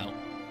say I'm out.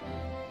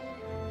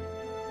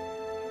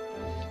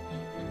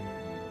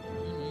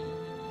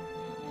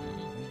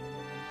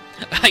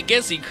 I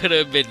guess he could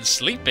have been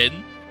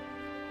sleeping.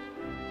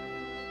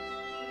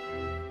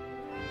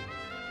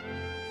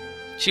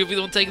 She'll be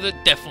the one taking the...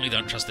 Definitely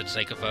don't trust her to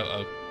take a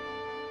photo.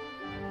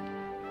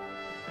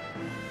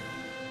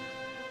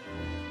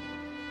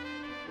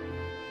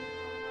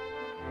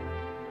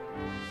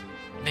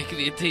 Making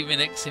the team in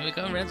X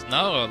Himiko rounds?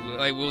 No,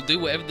 like, we'll do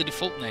whatever the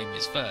default name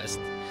is first.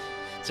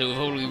 So it'll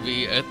probably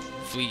be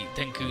Earthfleet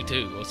Tenku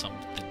 2 or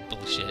something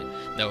bullshit.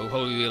 No, it'll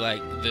probably be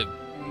like the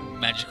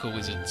Magical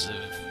Wizards of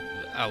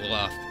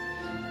Aluath.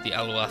 The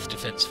Aluath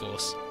Defense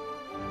Force.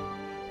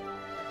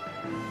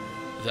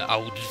 The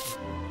old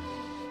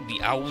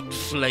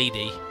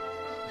lady.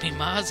 Me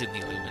Mars in the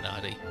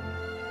Illuminati.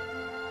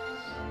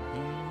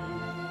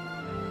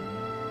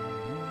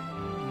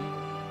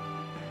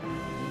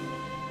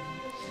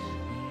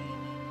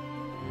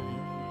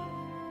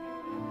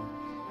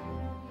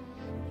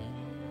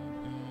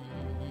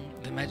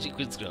 The Magic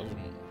Wizard.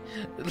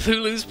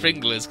 Lulu's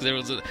Pringlers, because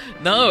everyone's...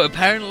 No,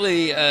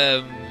 apparently,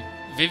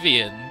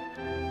 Vivian,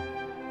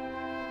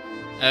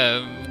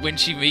 when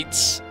she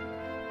meets,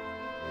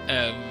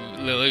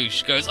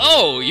 Lelouch, goes,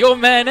 "Oh, you're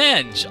Man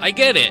Ange, I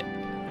get it."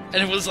 And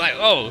everyone's like,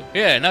 "Oh,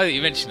 yeah, now that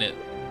you mention it.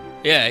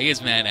 Yeah, he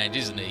is Man Ange,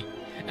 isn't he?"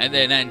 And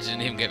then Ange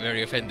and him get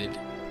very offended.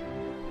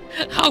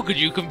 "How could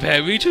you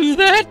compare me to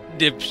that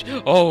dipsh?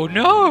 Oh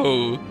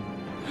no!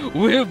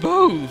 We're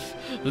both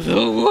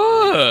the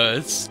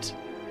worst!"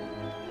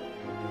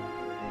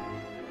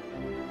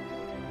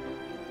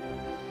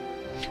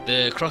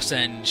 The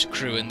Cross-Ange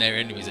crew and their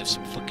enemies have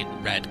some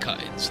fucking rad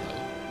cut-ins, though.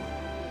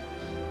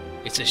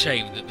 It's a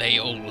shame that they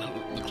all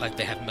look like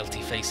they have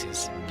melty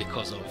faces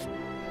because of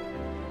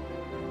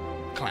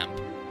Clamp.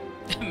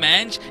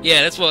 Mange?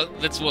 Yeah, that's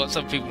what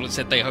some people have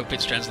said they hope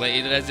it's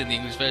translated as in the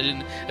English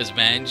version, as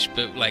Mange,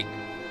 but like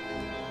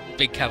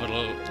big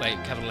capital,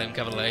 like capital M,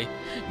 capital A.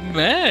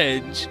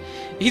 Mange!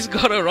 He's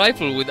got a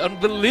rifle with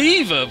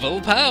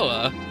unbelievable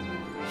power!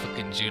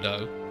 Fucking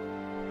judo.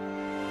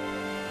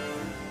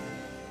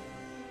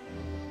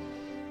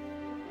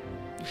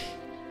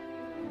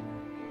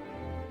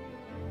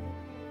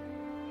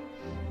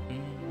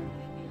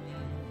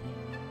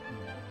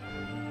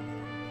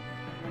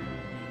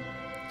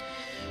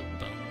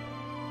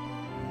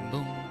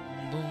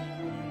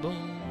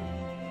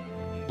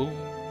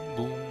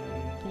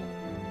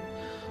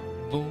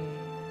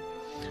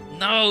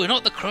 No,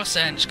 not the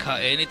Cross-Ange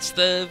cut-in, it's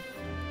the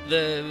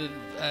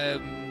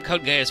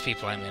Code Geass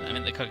people I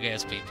mean the Code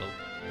Geass people.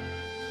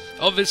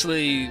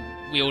 Obviously,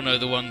 we all know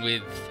the one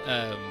with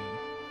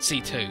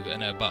C2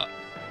 and her butt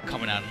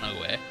coming out of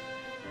nowhere.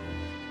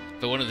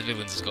 But one of the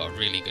villains has got a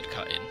really good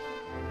cut-in.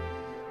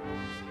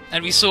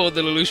 And we saw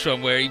the Lelouch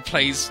one where he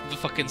plays the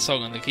fucking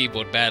song on the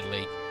keyboard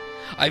badly.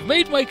 I've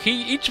made my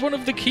each one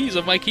of the keys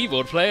on my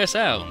keyboard play a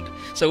sound.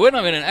 So when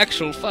I'm in an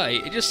actual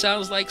fight, it just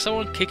sounds like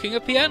someone kicking a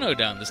piano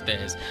down the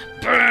stairs.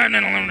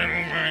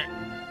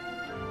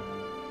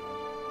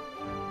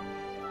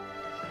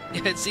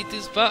 Yeah, see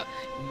this part?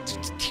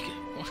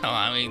 Well,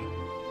 I mean,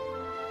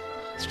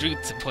 it's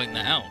rude to point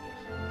that out.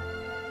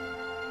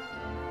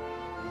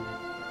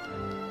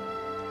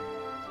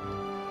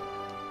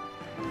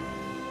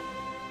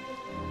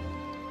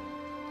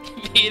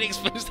 Being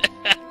exposed.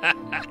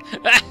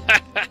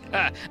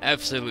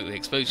 Absolutely,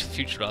 exposure to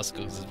future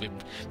articles has been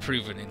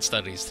proven in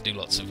studies to do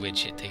lots of weird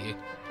shit to you.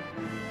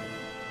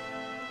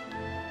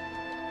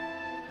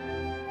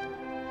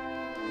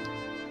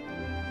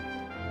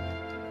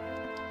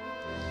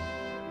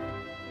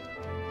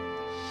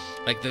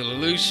 Like the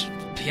Lelouch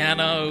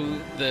piano,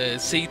 the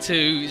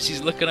C2,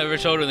 she's looking over her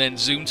shoulder and then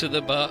zoom to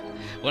the butt.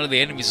 One of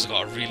the enemies has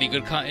got a really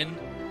good cut-in.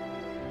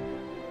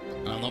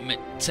 I'm not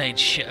saying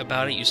shit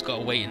about it, you just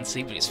gotta wait and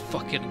see, but it's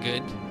fucking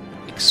good.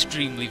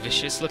 Extremely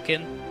vicious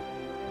looking.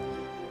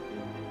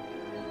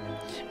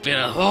 Been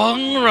a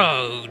long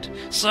road.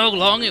 So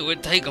long it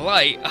would take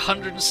light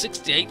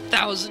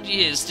 168,000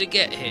 years to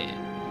get here.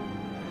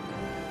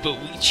 But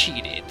we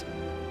cheated.